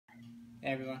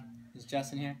Hey everyone, it's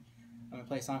Justin here. I'm going to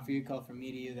play a song for you called From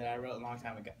Me to You that I wrote a long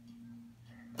time ago.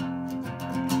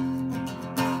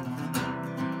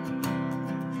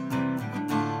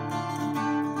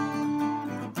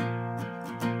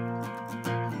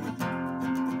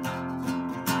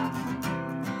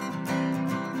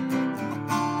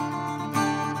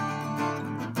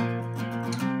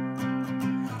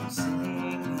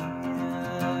 Sitting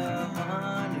here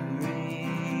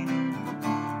wondering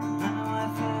how I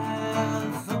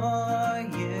fell for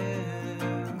you,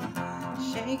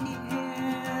 shaking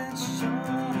hands,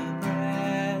 short of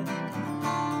breath. I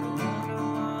wonder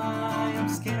why I'm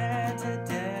scared to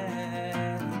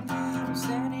death. I'm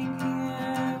standing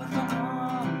here with my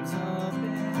arms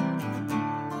open,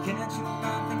 can't you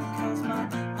nothing 'cause my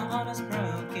heart is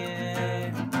broken.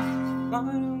 Why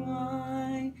do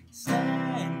I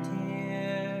stand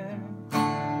here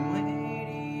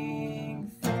waiting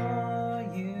for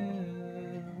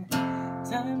you?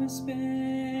 Time is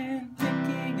spent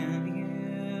thinking of you.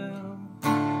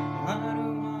 Why do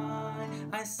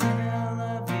I say I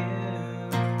love you?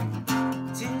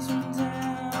 Tears run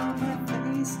down my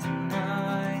face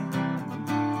tonight.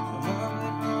 What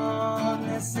went wrong?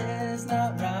 This is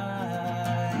not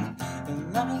right. The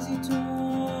lies you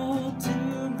told to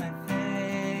my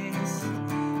face,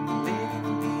 leaving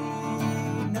me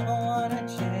no one to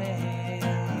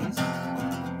chase.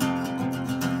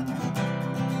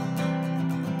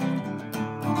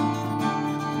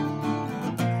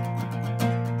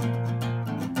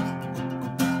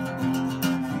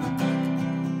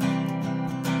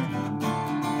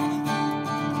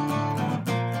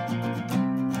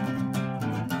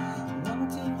 What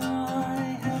do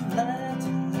I have left to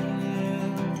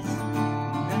lose?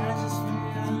 And I just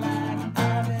feel like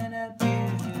I've been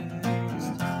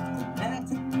abused,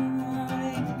 acting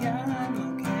like I'm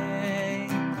okay,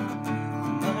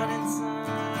 but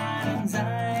inside I'm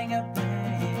dying of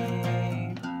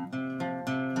pain.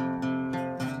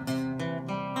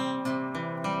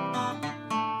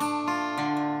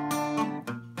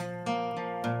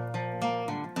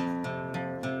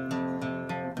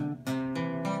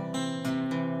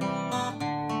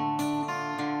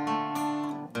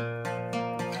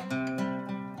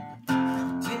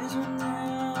 Tears run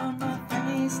down my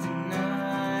face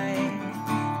tonight.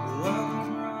 What went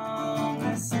wrong?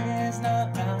 This is not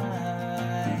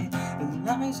right. The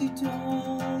lies you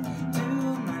told to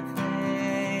my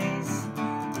face,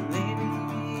 leaving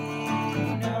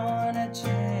me no one to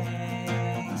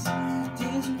chase.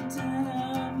 Tears run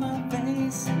down my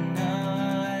face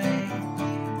tonight.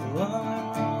 What went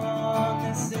wrong?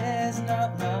 This is not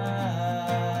right.